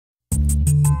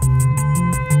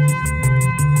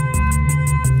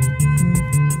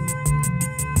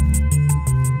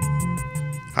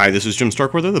Hi, this is Jim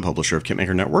Starkweather, the publisher of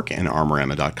Kitmaker Network and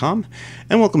Armorama.com,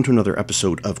 and welcome to another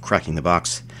episode of Cracking the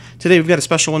Box. Today we've got a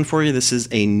special one for you. This is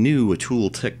a new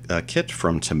tool kit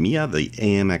from Tamiya, the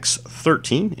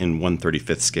AMX-13 in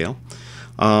 1/35th scale.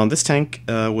 This tank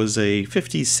was a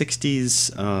 50s,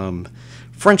 60s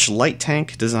French light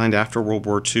tank designed after World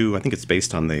War II. I think it's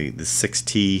based on the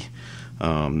 6T,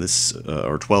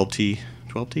 or 12T,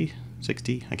 12T?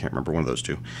 6T? I can't remember, one of those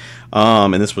two.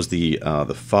 And this was the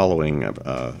following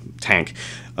tank.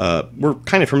 We're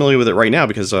kind of familiar with it right now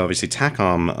because obviously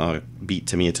TACOM beat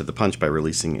Tamiya to the punch by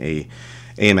releasing a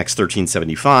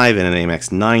AMX-1375 and an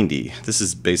AMX-90. This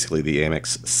is basically the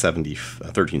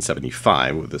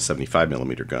AMX-1375 with a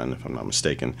 75mm gun, if I'm not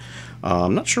mistaken.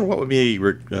 I'm not sure what would be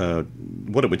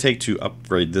what it would take to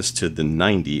upgrade this to the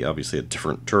 90. Obviously, a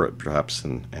different turret, perhaps,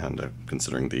 and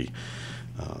considering the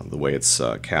way it's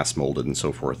cast molded and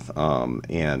so forth,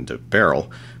 and a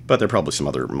barrel, but there are probably some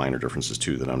other minor differences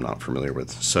too that I'm not familiar with.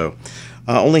 So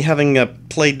only having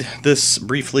played this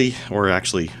briefly, or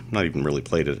actually not even really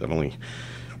played it, I've only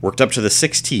worked up to the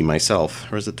 6T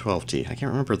myself, or is it 12T? I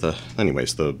can't remember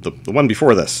anyways, the one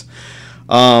before this.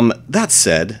 That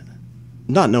said,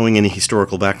 not knowing any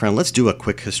historical background, let's do a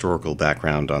quick historical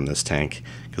background on this tank,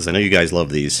 because I know you guys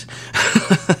love these.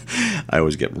 I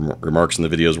always get remarks in the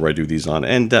videos where I do these on,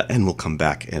 and we'll come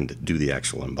back and do the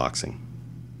actual unboxing.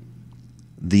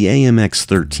 The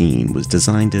AMX-13 was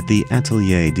designed at the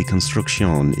Atelier de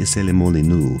Construction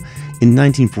Issy-les-Moulineaux in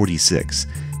 1946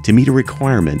 to meet a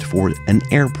requirement for an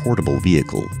air-portable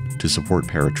vehicle to support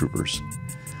paratroopers.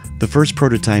 The first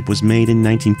prototype was made in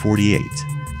 1948.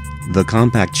 The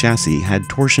compact chassis had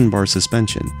torsion bar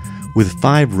suspension with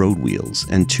 5 road wheels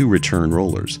and 2 return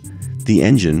rollers. The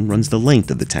engine runs the length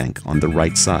of the tank on the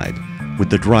right side, with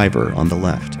the driver on the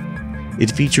left.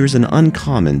 It features an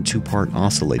uncommon 2-part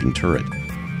oscillating turret,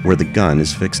 where the gun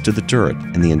is fixed to the turret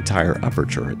and the entire upper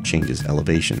turret changes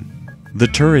elevation. The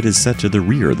turret is set to the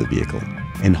rear of the vehicle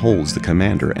and holds the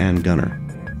commander and gunner.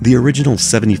 The original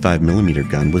 75mm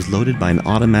gun was loaded by an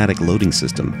automatic loading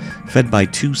system fed by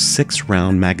 2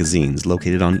 6-round magazines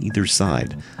located on either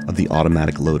side of the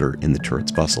automatic loader in the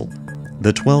turret's bustle.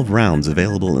 The 12 rounds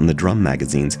available in the drum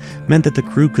magazines meant that the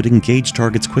crew could engage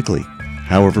targets quickly.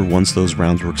 However, once those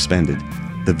rounds were expended,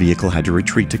 the vehicle had to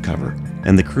retreat to cover,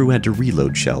 and the crew had to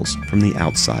reload shells from the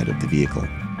outside of the vehicle.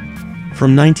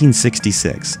 From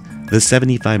 1966, the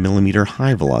 75mm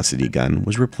high-velocity gun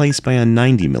was replaced by a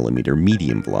 90mm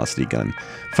medium-velocity gun,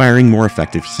 firing more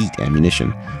effective heat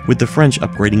ammunition, with the French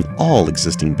upgrading all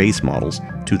existing base models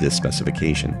to this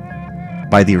specification.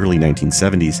 By the early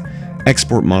 1970s,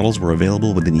 export models were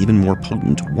available with an even more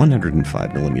potent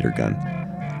 105mm gun.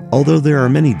 Although there are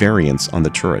many variants on the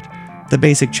turret, the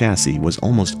basic chassis was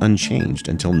almost unchanged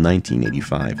until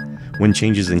 1985, when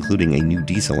changes including a new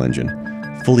diesel engine,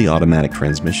 fully automatic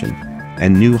transmission,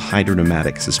 and new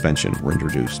hydropneumatic suspension were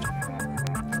introduced.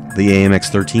 The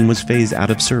AMX-13 was phased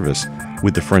out of service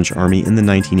with the French Army in the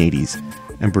 1980s,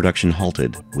 and production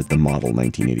halted with the model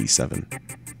 1987.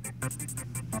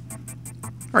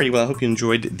 Alrighty, well, I hope you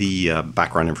enjoyed the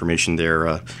background information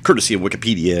there, courtesy of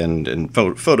Wikipedia and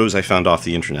photos I found off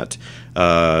the internet.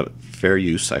 Fair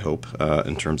use, I hope,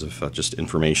 in terms of just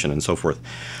information and so forth.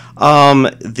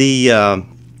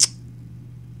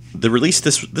 The release,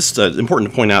 this is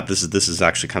important to point out, this is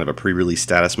actually kind of a pre-release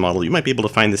status model. You might be able to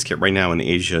find this kit right now in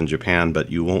Asia and Japan, but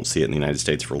you won't see it in the United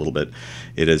States for a little bit.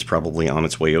 It is probably on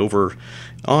its way over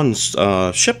on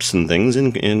ships and things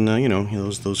in you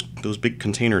know, those big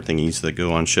container thingies that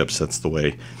go on ships. That's the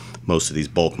way most of these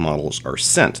bulk models are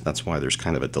sent. That's why there's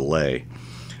kind of a delay.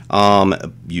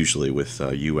 Usually with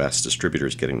U.S.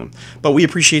 distributors getting them. But we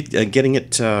appreciate getting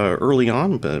it early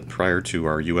on, but prior to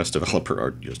our U.S.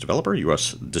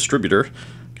 U.S. distributor.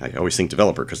 I always think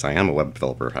developer because I am a web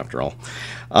developer after all.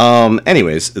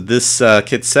 Anyways, this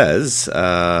kit says,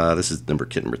 this is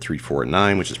kit number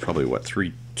 349, which is probably what,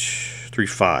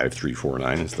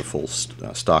 35349 is the full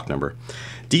stock number.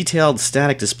 Detailed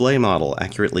static display model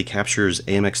accurately captures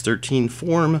AMX-13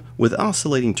 form with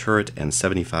oscillating turret and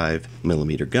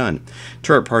 75mm gun.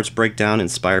 Turret parts break down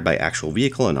inspired by actual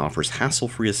vehicle and offers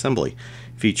hassle-free assembly.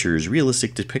 Features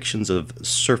realistic depictions of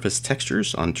surface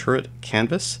textures on turret,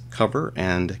 canvas, cover,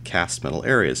 and cast metal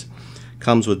areas.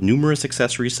 Comes with numerous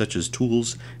accessories such as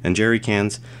tools and jerry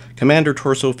cans, commander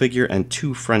torso figure, and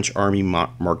 2 French Army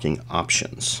marking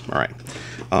options. All right.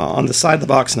 On the side of the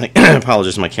box, and I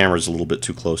apologize, my camera is a little bit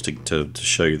too close to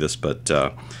show you this, but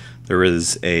there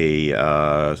is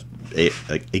a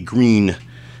green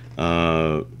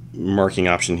marking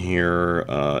option here,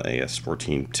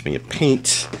 AS14 Tamiya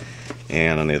paint,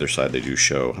 and on the other side they do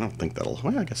show, I don't think that'll,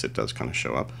 well, I guess it does kind of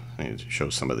show up. It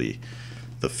shows some of the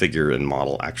the figure and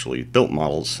model, actually built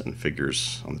models and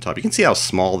figures on the top. You can see how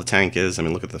small the tank is. I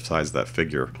mean, look at the size of that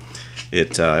figure.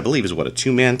 It, I believe, is what, a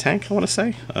 2-man tank, I want to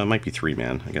say? It might be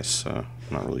 3-man, I guess. I'm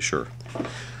not really sure.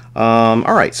 All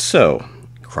right, so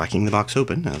cracking the box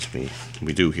open, as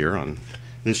we do here on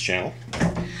this channel.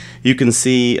 You can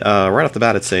see right off the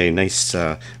bat, it's a nice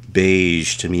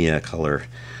beige Tamiya color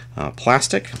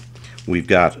plastic. We've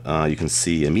got, you can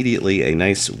see immediately, a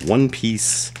nice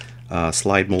one-piece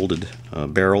slide molded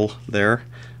barrel there.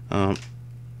 I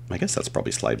guess that's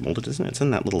probably slide molded, isn't it? It's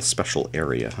in that little special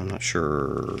area. I'm not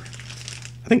sure.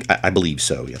 I believe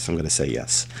so. Yes, I'm going to say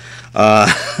yes.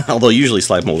 Although usually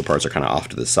slide molded parts are kind of off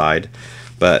to the side,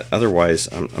 but otherwise,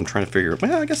 I'm trying to figure.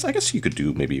 Well, I guess you could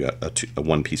do maybe a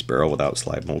one-piece barrel without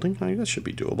slide molding. I mean, that should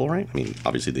be doable, right? I mean,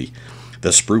 obviously the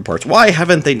sprue parts. Why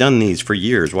haven't they done these for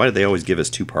years? Why did they always give us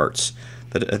 2 parts?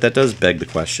 That does beg the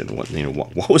question.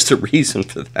 What was the reason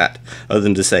for that, other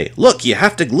than to say, look, you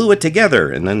have to glue it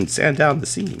together and then sand down the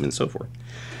seam and so forth.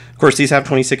 Of course, these have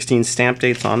 2016 stamp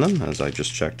dates on them, as I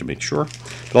just checked to make sure.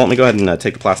 But let me go ahead and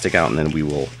take the plastic out, and then we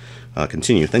will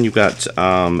continue. Then you've got,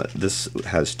 this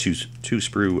has two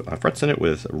sprue frets in it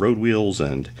with road wheels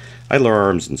and idler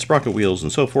arms and sprocket wheels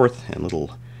and so forth, and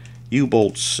little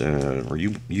U-bolts, or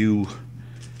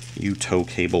U-tow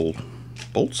cable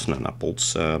bolts? No, not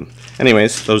bolts.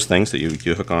 Anyways, those things that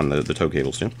you hook on the tow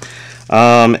cables to.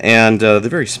 And the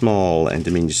very small and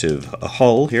diminutive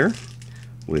hull here,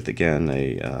 with again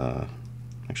a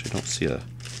actually don't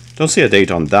see a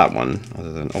date on that one,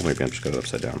 other than, oh, maybe I'm just got it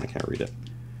upside down. I can't read it.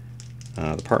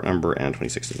 The part number and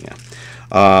 2016. Yeah.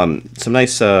 Some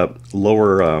nice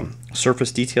lower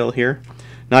surface detail here.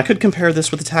 Now, I could compare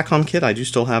this with the TACOM kit. I do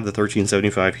still have the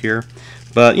 1375 here,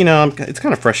 but, you know, it's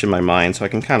kind of fresh in my mind, so I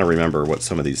can kind of remember what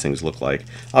some of these things look like.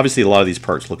 Obviously, a lot of these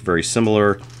parts look very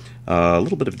similar. A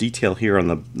little bit of detail here on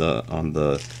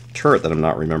the turret that I'm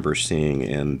not remember seeing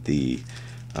in the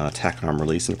TACOM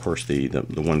release, and of course the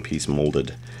one-piece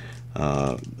molded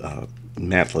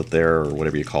mantlet there, or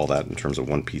whatever you call that in terms of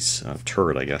one-piece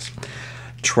turret, I guess.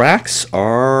 Tracks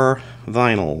are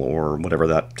vinyl, or whatever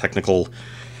that technical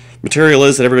material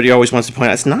is that everybody always wants to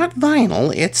point out. It's not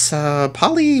vinyl, it's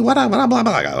poly, blah, blah, blah,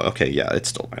 blah. Okay, yeah, it's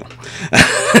still vinyl.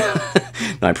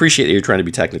 Now, I appreciate that you're trying to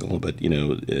be technical, but, you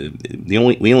know, we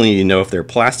only need to know if they're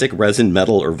plastic, resin,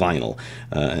 metal, or vinyl.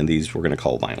 And these we're going to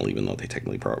call vinyl, even though they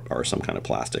technically are some kind of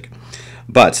plastic.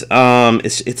 But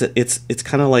it's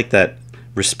kind of like that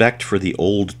respect for the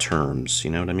old terms, you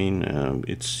know what I mean?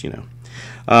 It's, you know.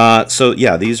 So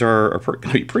yeah, these are going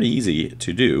to be pretty easy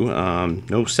to do.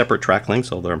 No separate track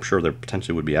links, although I'm sure there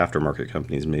potentially would be aftermarket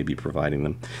companies maybe providing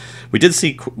them. We did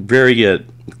see very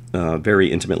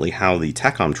intimately how the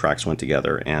TACOM tracks went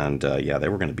together, and yeah, they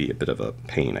were going to be a bit of a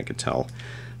pain, I could tell.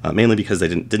 Mainly because they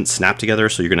didn't snap together,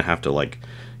 so you're going to have to, like,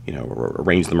 you know,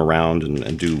 arrange them around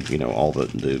and do, you know, all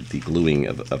the gluing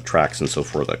of tracks and so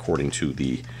forth according to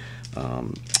the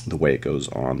way it goes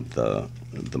on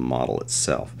the model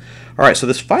itself. All right, so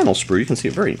this final sprue, you can see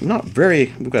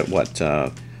we've got what,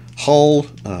 hull,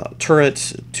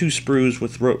 turret, 2 sprues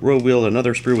with road wheel,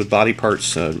 another sprue with body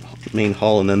parts, main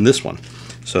hull, and then this one.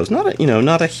 So it's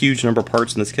not a huge number of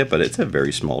parts in this kit, but it's a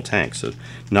very small tank, so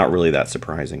not really that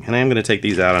surprising. And I am going to take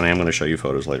these out, and I am going to show you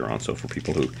photos later on. So for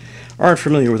people who aren't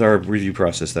familiar with our review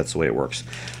process, that's the way it works.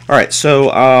 All right, so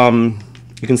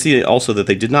you can see also that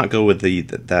they did not go with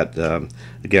that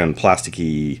again,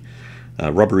 plasticky,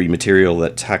 rubbery material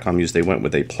that TACOM used. They went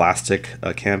with a plastic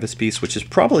canvas piece, which is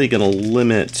probably going to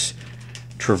limit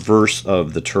traverse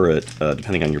of the turret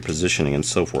depending on your positioning and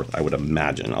so forth, I would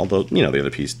imagine. Although, you know, the other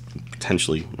piece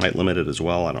potentially might limit it as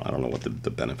well. I don't know what the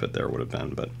benefit there would have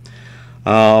been, but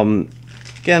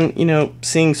again, you know,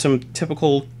 seeing some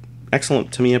typical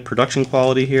excellent Tamiya production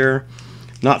quality here.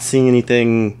 Not seeing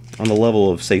anything on the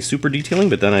level of, say, super detailing,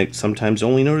 but then I sometimes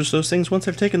only notice those things once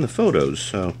I've taken the photos.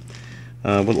 So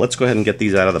well, let's go ahead and get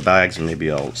these out of the bags, and maybe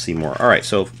I'll see more. All right,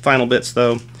 so final bits,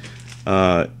 though.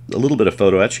 A little bit of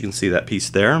photo etch. You can see that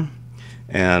piece there,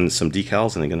 and some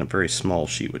decals, and again, a very small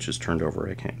sheet, which is turned over.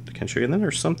 I can't show you. And then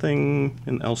there's something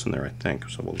else in there, I think.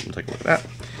 So we'll take a look at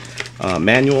that.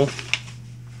 Manual.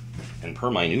 And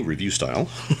per my new review style,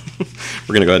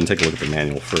 we're going to go ahead and take a look at the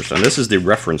manual first. And this is the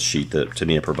reference sheet that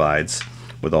Tamiya provides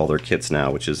with all their kits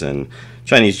now, which is in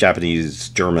Chinese, Japanese,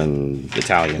 German,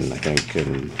 Italian, I think,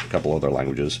 and a couple other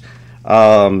languages.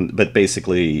 But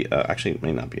basically, actually, it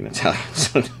may not be in Italian,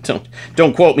 so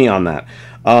don't quote me on that.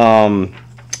 But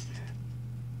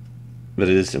it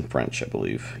is in French, I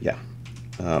believe. Yeah.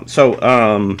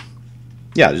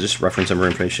 Yeah, just reference number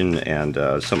information and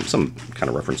some kind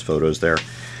of reference photos there.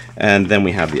 And then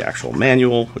we have the actual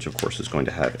manual, which of course is going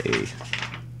to have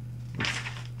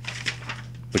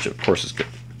which of course is good.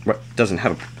 What doesn't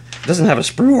have a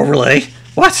sprue overlay?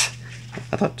 What?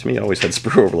 I thought Tamiya always had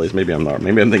sprue overlays. Maybe I'm not.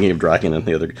 Maybe I'm thinking of Dragon and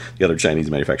the other Chinese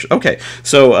manufacturer. Okay,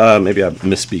 so maybe I'm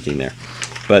misspeaking there,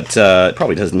 but it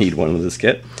probably does need one with this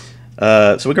kit.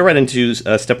 So we go right into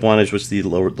step one, which was the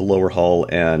lower hull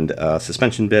and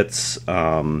suspension bits.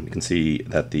 You can see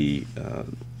that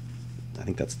I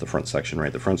think that's the front section,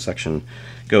 right? The front section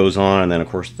goes on, and then of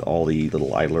course all the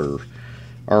little idler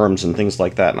arms and things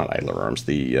like that. Not idler arms.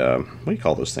 The what do you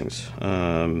call those things?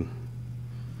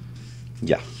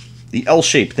 Yeah, the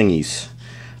L-shaped thingies.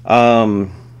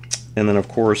 And then of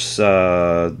course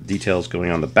details going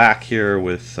on the back here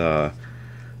with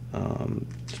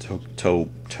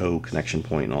toe connection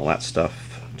point and all that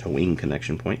stuff, towing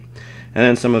connection point, and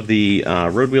then some of the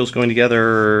road wheels going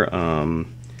together,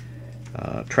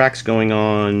 tracks going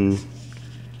on,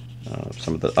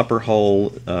 some of the upper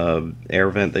hull air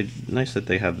vent. Nice that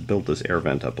they have built this air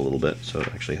vent up a little bit, so it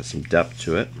actually has some depth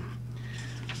to it.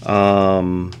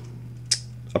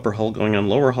 Upper hull going on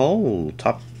lower hull,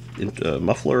 top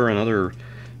muffler and other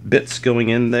bits going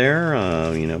in there.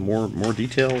 You know, more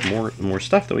detail, more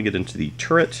stuff. Then we get into the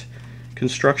turret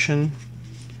construction.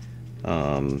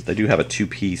 They do have a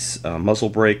two-piece muzzle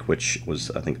brake, which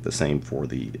was, I think, the same for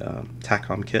the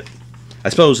TACOM kit. I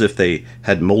suppose if they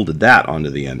had molded that onto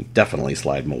the end, definitely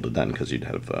slide molded then, because you'd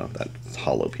have that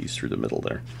hollow piece through the middle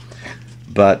there.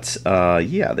 But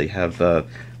yeah, they have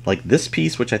like this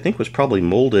piece, which I think was probably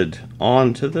molded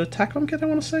onto the TACOM kit, I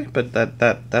want to say. But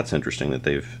that's interesting that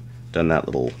they've done that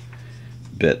little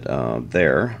bit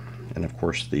there. And of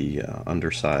course the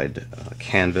underside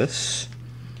canvas.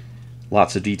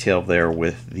 Lots of detail there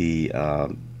with the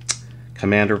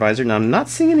commander visor. Now I'm not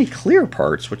seeing any clear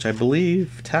parts, which I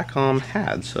believe TACOM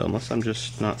had, so unless I'm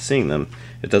just not seeing them,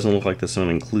 it doesn't look like this one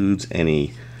includes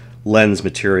any lens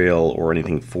material or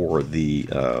anything for the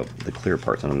clear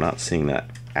parts, and I'm not seeing that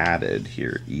added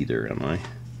here either, am I?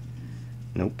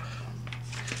 Nope.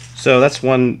 So that's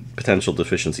one potential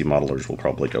deficiency. Modelers will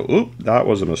probably go, "Oop, that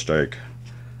was a mistake.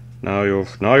 Now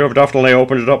you've definitely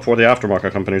opened it up for the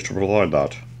aftermarket companies to provide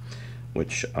that."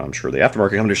 Which I'm sure the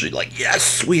aftermarket companies should be like,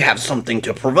 "Yes, we have something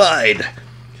to provide."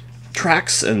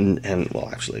 Tracks and well,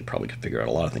 actually, they probably could figure out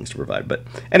a lot of things to provide. But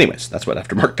anyways, that's what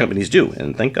aftermarket companies do,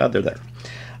 and thank God they're there.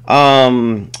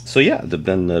 So yeah, there've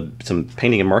been some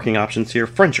painting and marking options here.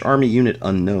 French Army Unit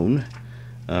Unknown.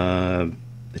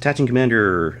 Attaching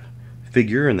commander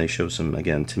figure, and they show some,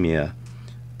 again, Tamiya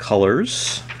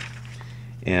colors.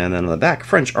 And then on the back,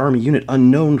 French Army Unit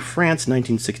Unknown, France,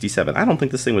 1967. I don't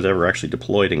think this thing was ever actually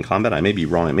deployed in combat. I may be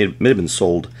wrong. It may have been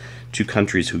sold to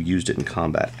countries who used it in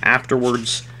combat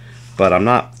afterwards, but I'm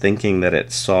not thinking that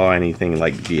it saw anything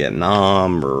like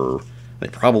Vietnam, or they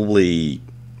probably,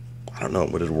 I don't know,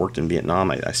 would it have worked in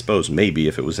Vietnam? I suppose maybe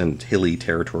if it was in hilly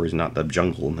territories, not the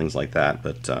jungle and things like that,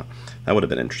 but that would have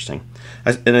been interesting.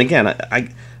 And again,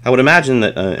 I would imagine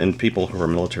that, and people who are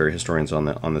military historians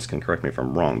on this can correct me if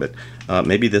I'm wrong, but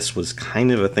maybe this was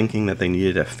kind of a thinking that they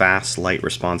needed a fast, light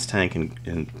response tank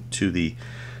to the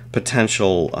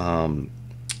potential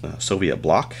Soviet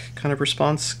bloc kind of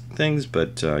response things.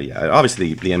 But yeah,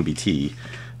 obviously the MBT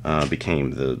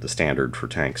became the standard for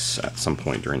tanks at some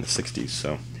point during the 60s.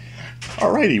 So,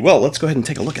 alrighty, well, let's go ahead and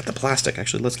take a look at the plastic.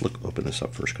 Actually, let's open this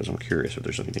up first because I'm curious if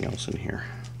there's anything else in here.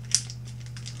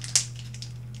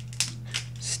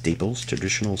 Staples,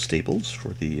 traditional staples for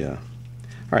the...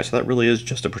 Alright, so that really is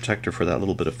just a protector for that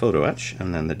little bit of photo etch,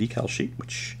 and then the decal sheet,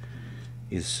 which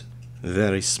is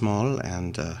very small,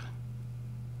 and there'll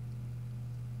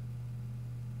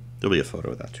be a photo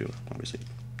of that too, obviously,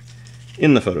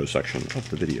 in the photo section of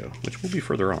the video, which will be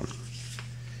further on.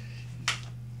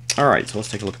 Alright, so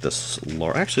let's take a look at this.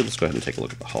 Actually, let's go ahead and take a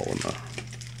look at the hull and the...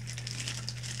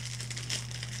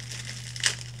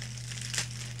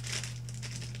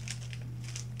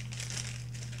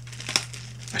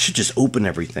 I should just open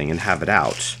everything and have it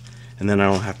out, and then I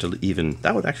don't have to even...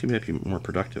 That would actually make me more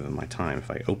productive in my time if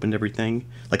I opened everything.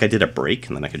 Like I did a break,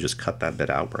 and then I could just cut that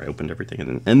bit out where I opened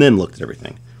everything and then looked at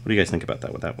everything. What do you guys think about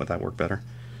that? Would that work better?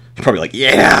 You're probably like,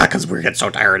 yeah, because we're getting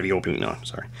so tired of you opening... No, I'm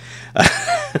sorry.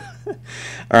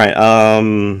 Alright,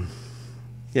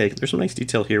 yeah, there's some nice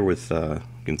detail here with... you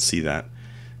can see that.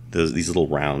 These little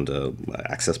round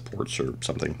access ports or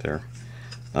something there.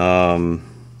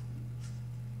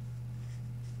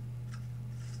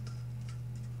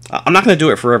 I'm not going to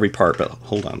do it for every part, but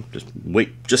hold on. Just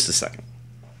wait just a second.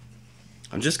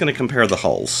 I'm just going to compare the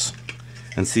hulls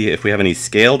and see if we have any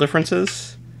scale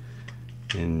differences.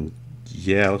 And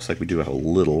yeah, it looks like we do have a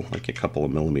little, like a couple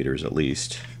of millimeters at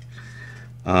least.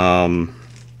 Wow,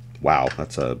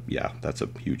 that's a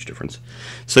huge difference.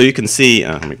 So you can see,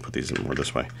 let me put these in more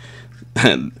this way.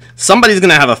 somebody's going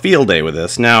to have a field day with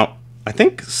this. Now, I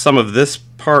think some of this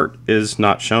part is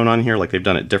not shown on here, like they've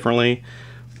done it differently,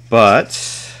 but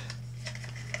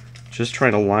just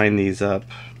trying to line these up.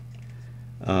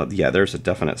 Yeah, there's a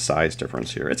definite size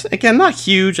difference here. It's, again, not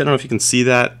huge. I don't know if you can see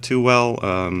that too well.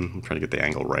 I'm trying to get the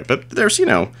angle right, but there's, you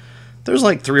know, there's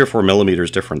like 3 or 4 millimeters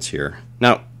difference here.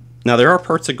 Now there are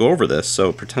parts that go over this,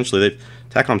 so potentially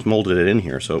Takom's molded it in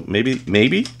here. So maybe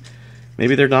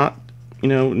they're not, you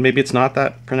know, maybe it's not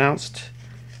that pronounced.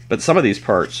 But some of these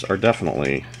parts are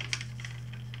definitely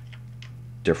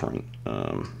different.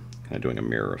 Kind of doing a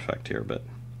mirror effect here, but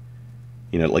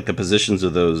you know, like the positions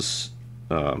of those.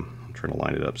 I'm trying to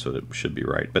line it up so that it should be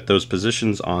right. But those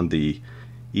positions on the,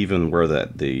 even where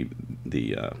the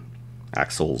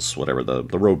axles, whatever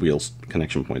the road wheels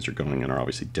connection points are going in, are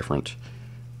obviously different.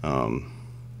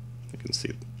 You can see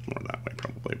it more that way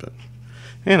probably, but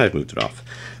and I've moved it off.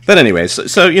 But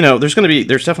anyways, so you know, there's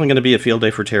definitely gonna be a field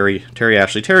day for Terry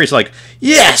Ashley. Terry's like,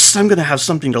 yes, I'm gonna have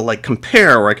something to like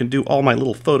compare where I can do all my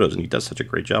little photos, and he does such a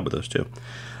great job with those too.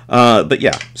 But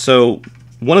yeah, so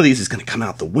one of these is gonna come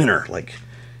out the winner. Like,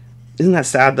 isn't that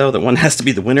sad though that one has to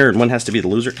be the winner and one has to be the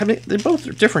loser? I mean, they both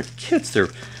are different kits. They're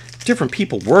different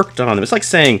people worked on them. It's like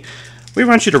saying, we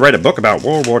want you to write a book about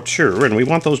World War II, and we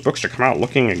want those books to come out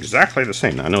looking exactly the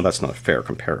same. Now, I know that's not a fair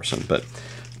comparison, but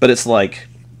it's like,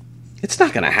 it's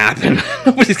not going to happen.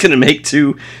 Nobody's going to make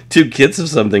two kits of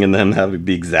something and then have it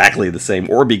be exactly the same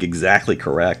or be exactly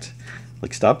correct.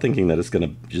 Like, stop thinking that it's going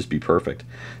to just be perfect.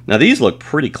 Now, these look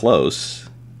pretty close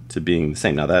to being the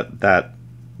same. Now,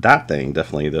 that thing,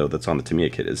 definitely, though, that's on the Tamiya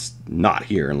kit is not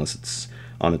here unless it's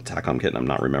on the Takom kit, and I'm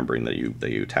not remembering that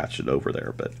you attached it over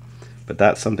there. But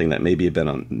that's something that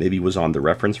maybe was on the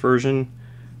reference version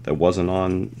that wasn't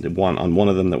on one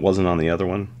of them that wasn't on the other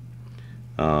one.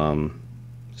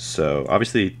 So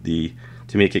obviously the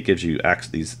Tamiya kit gives you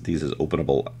these as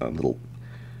openable little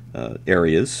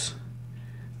areas.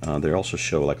 They also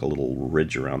show like a little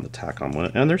ridge around the Takom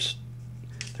one, and there's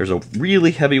a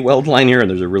really heavy weld line here, and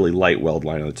there's a really light weld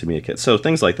line on the Tamiya kit. So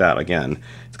things like that, again,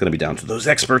 it's going to be down to those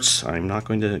experts. I'm not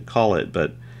going to call it,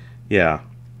 but yeah.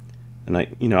 And I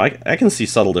can see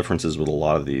subtle differences with a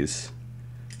lot of these.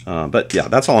 But yeah,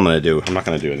 that's all I'm going to do. I'm not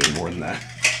going to do anything more than that.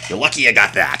 You're lucky I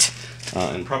got that.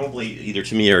 And probably either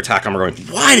Tamiya or Takom are going,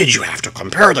 why did you have to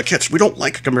compare the kits? We don't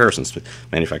like comparisons.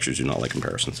 Manufacturers do not like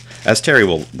comparisons, as Terry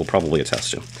will probably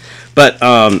attest to. But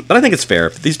I think it's fair.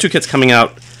 These two kits coming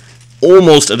out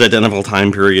almost at identical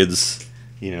time periods.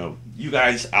 You know, you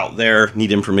guys out there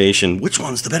need information. Which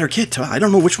one's the better kit to buy? I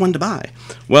don't know which one to buy.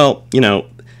 Well, you know,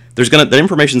 the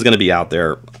information's going to be out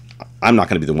there. I'm not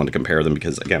going to be the one to compare them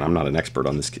because, again, I'm not an expert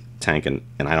on this tank, and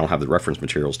I don't have the reference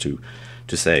materials to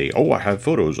say, oh, I have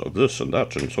photos of this and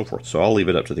that and so forth. So I'll leave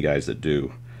it up to the guys that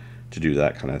do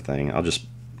that kind of thing. I'll just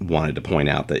wanted to point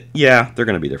out that, yeah, there are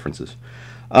going to be differences.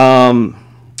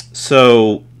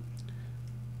 So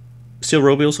steel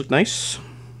road wheels look nice,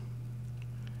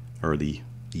 or the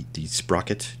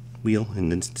sprocket wheel,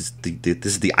 and this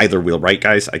is the either wheel, right,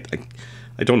 guys?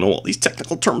 I don't know all these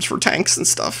technical terms for tanks and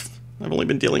stuff. I've only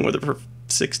been dealing with it for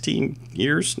 16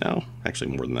 years now.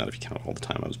 Actually, more than that if you count all the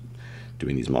time I was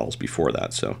doing these models before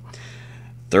that. So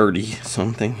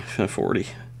 30-something, 40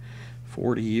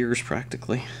 years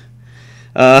practically.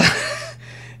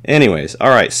 Anyways, all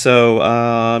right. So,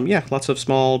 yeah, lots of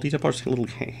small detail parts, little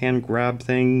hand grab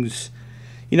things.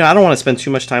 You know, I don't want to spend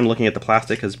too much time looking at the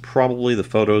plastic because probably the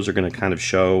photos are going to kind of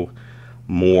show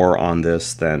more on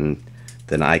this than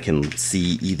I can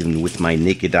see even with my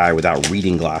naked eye without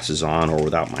reading glasses on or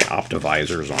without my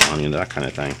optovisors on, you know, that kind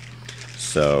of thing.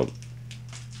 So,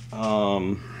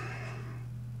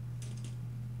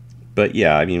 but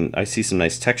yeah, I mean, I see some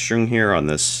nice texturing here on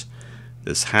this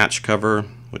hatch cover,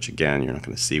 which again, you're not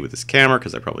going to see with this camera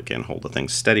because I probably can't hold the thing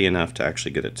steady enough to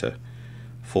actually get it to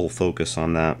full focus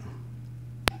on that.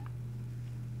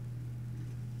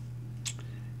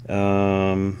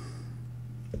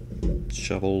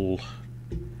 Shovel,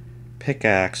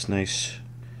 pickaxe, nice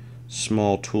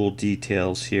small tool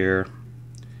details here,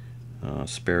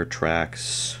 spare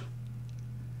tracks,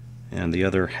 and the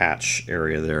other hatch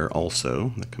area there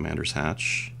also, the commander's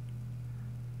hatch.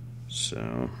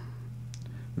 So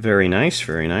very nice,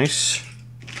 very nice.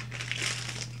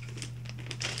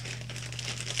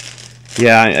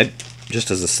 Yeah, I just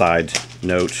as a side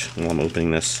note while I'm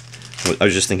opening this, I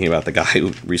was just thinking about the guy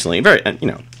who recently, you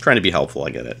know, trying to be helpful, I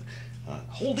get it.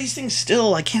 Hold these things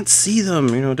still, I can't see them,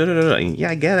 you know, Yeah,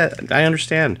 I get it, I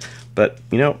understand. But,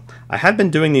 you know, I had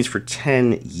been doing these for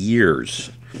 10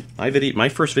 years. My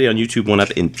first video on YouTube went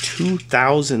up in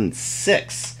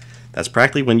 2006. That's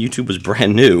practically when YouTube was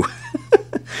brand new.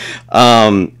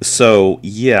 So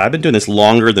yeah, I've been doing this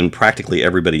longer than practically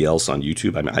everybody else on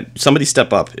YouTube. I mean, somebody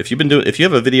step up. If you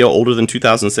have a video older than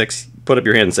 2006, put up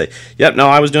your hand and say, "Yep, no,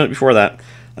 I was doing it before that."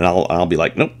 And I'll be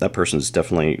like, "Nope, that person's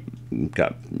definitely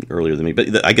got earlier than me."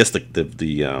 But I guess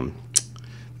the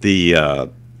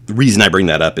reason I bring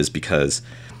that up is because,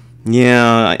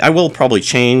 yeah, I will probably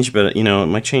change, but you know,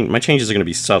 my changes are going to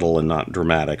be subtle and not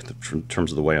dramatic in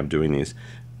terms of the way I'm doing these,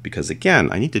 because again,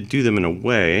 I need to do them in a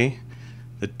way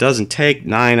that doesn't take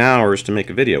 9 hours to make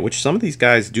a video, which some of these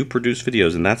guys do produce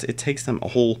videos, and it takes them a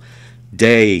whole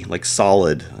day, like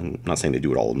solid. I'm not saying they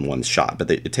do it all in one shot, but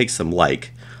it takes them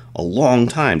like a long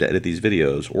time to edit these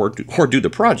videos or do the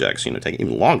projects, you know, take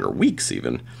even longer, weeks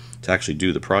even, to actually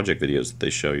do the project videos that they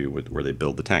show you where they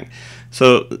build the tank.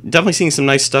 So definitely seeing some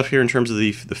nice stuff here in terms of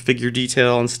the figure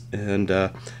detail, and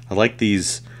I like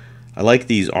these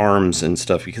arms and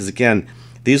stuff, because again,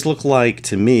 these look like,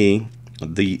 to me,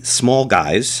 the small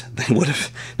guys they would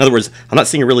have. In other words, I'm not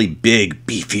seeing a really big,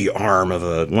 beefy arm of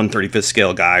a 1/35th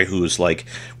scale guy who's like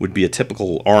would be a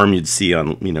typical arm you'd see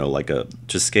on, you know, like a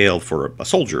just scale for a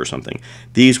soldier or something.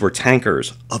 These were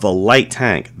tankers of a light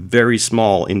tank, very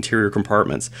small interior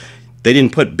compartments. They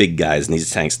didn't put big guys in these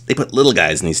tanks. They put little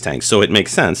guys in these tanks. So it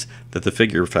makes sense that the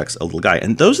figure affects a little guy.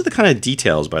 And those are the kind of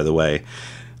details, by the way.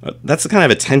 That's the kind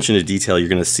of attention to detail you're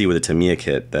going to see with a Tamiya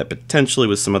kit that potentially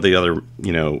with some of the other,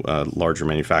 you know, larger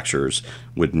manufacturers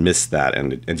would miss that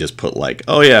and just put like,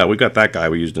 oh yeah, we got that guy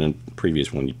we used in a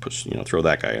previous one. You push, you know, throw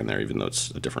that guy in there, even though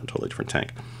it's a totally different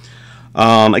tank.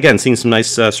 Again, seeing some nice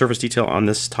surface detail on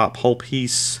this top hull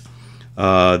piece.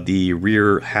 The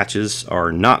rear hatches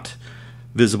are not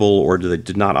visible, or they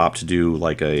did not opt to do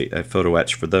like a photo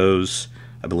etch for those.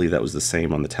 I believe that was the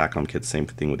same on the TACOM kit. Same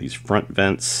thing with these front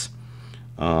vents.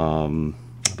 I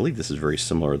believe this is very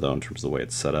similar, though, in terms of the way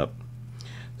it's set up.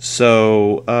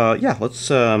 So, yeah, let's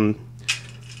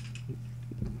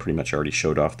pretty much already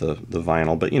showed off the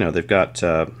vinyl, but, you know, they've got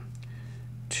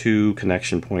 2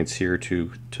 connection points here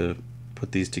to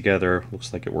put these together.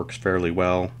 Looks like it works fairly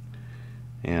well,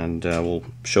 and we'll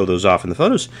show those off in the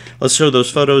photos. Let's show those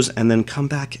photos and then come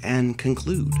back and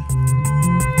conclude.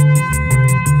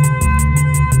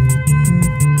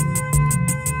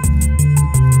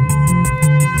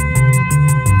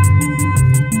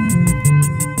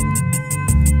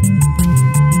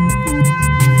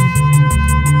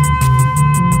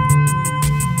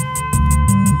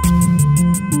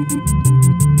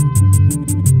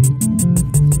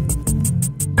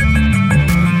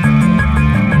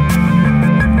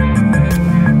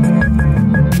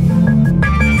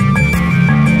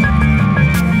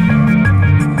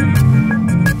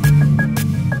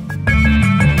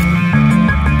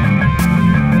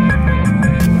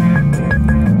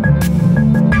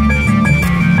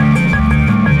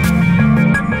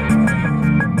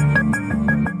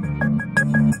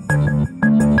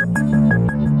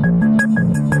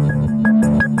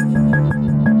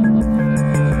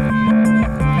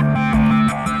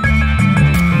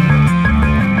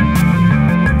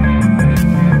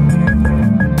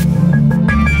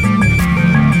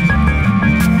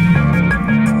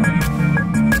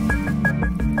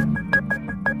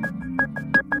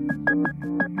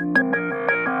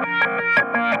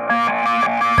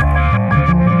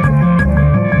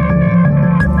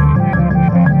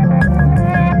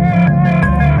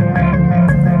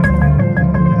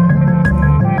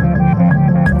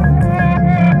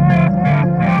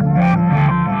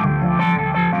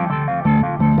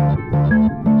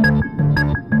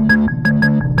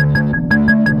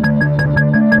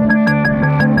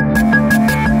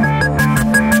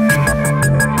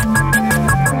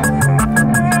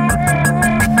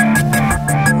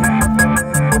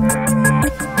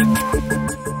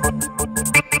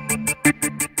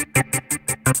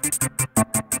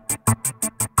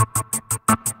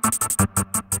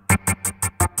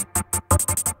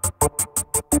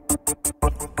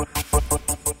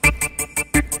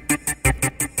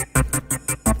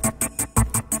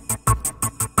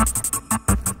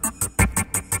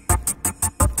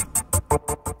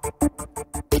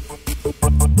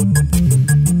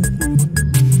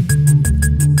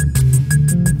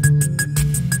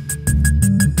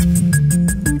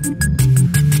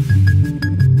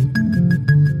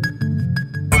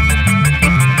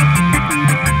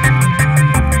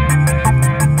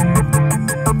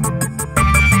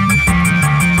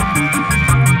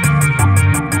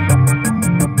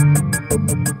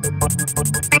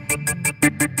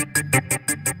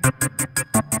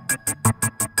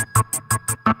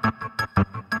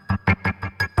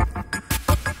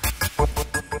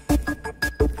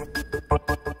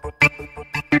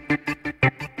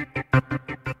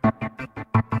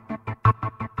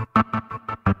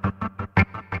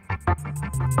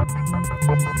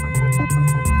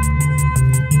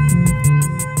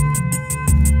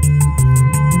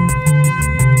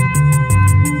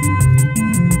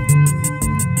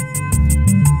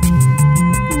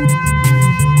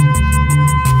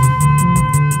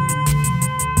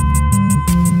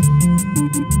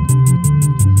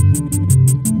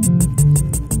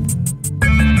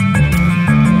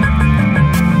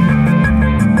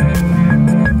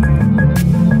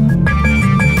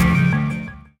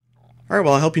 All right,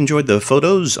 well, I hope you enjoyed the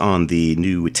photos on the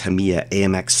new Tamiya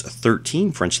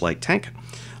AMX-13 French light tank.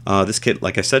 This kit,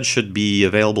 like I said, should be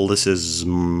available. This is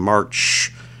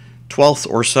March 12th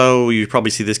or so. You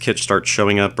probably see this kit start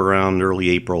showing up around early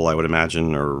April, I would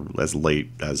imagine, or as late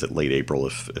April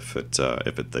if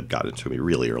they've got it to me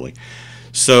really early.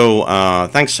 So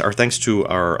thanks to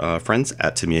our friends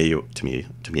at Tamiya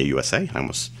USA. I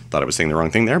almost thought I was saying the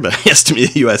wrong thing there, but yes, Tamiya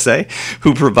USA,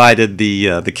 who provided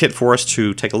the kit for us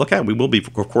to take a look at. We will be,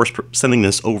 of course, sending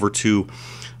this over to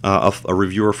a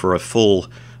reviewer for a full,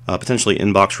 potentially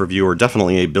inbox review, or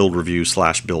definitely a build review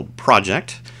 / build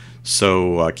project.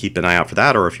 So keep an eye out for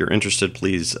that, or if you're interested,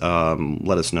 please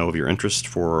let us know of your interest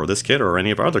for this kit or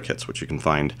any of our other kits, which you can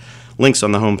find links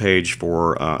on the homepage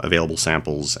for available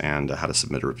samples and how to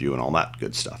submit a review and all that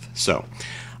good stuff. So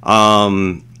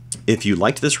if you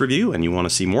liked this review and you want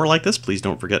to see more like this, please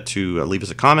don't forget to leave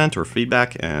us a comment or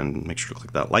feedback, and make sure to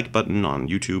click that like button on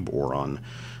YouTube or on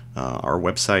our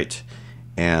website.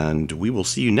 And we will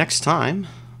see you next time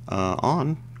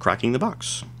on Cracking the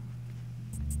Box.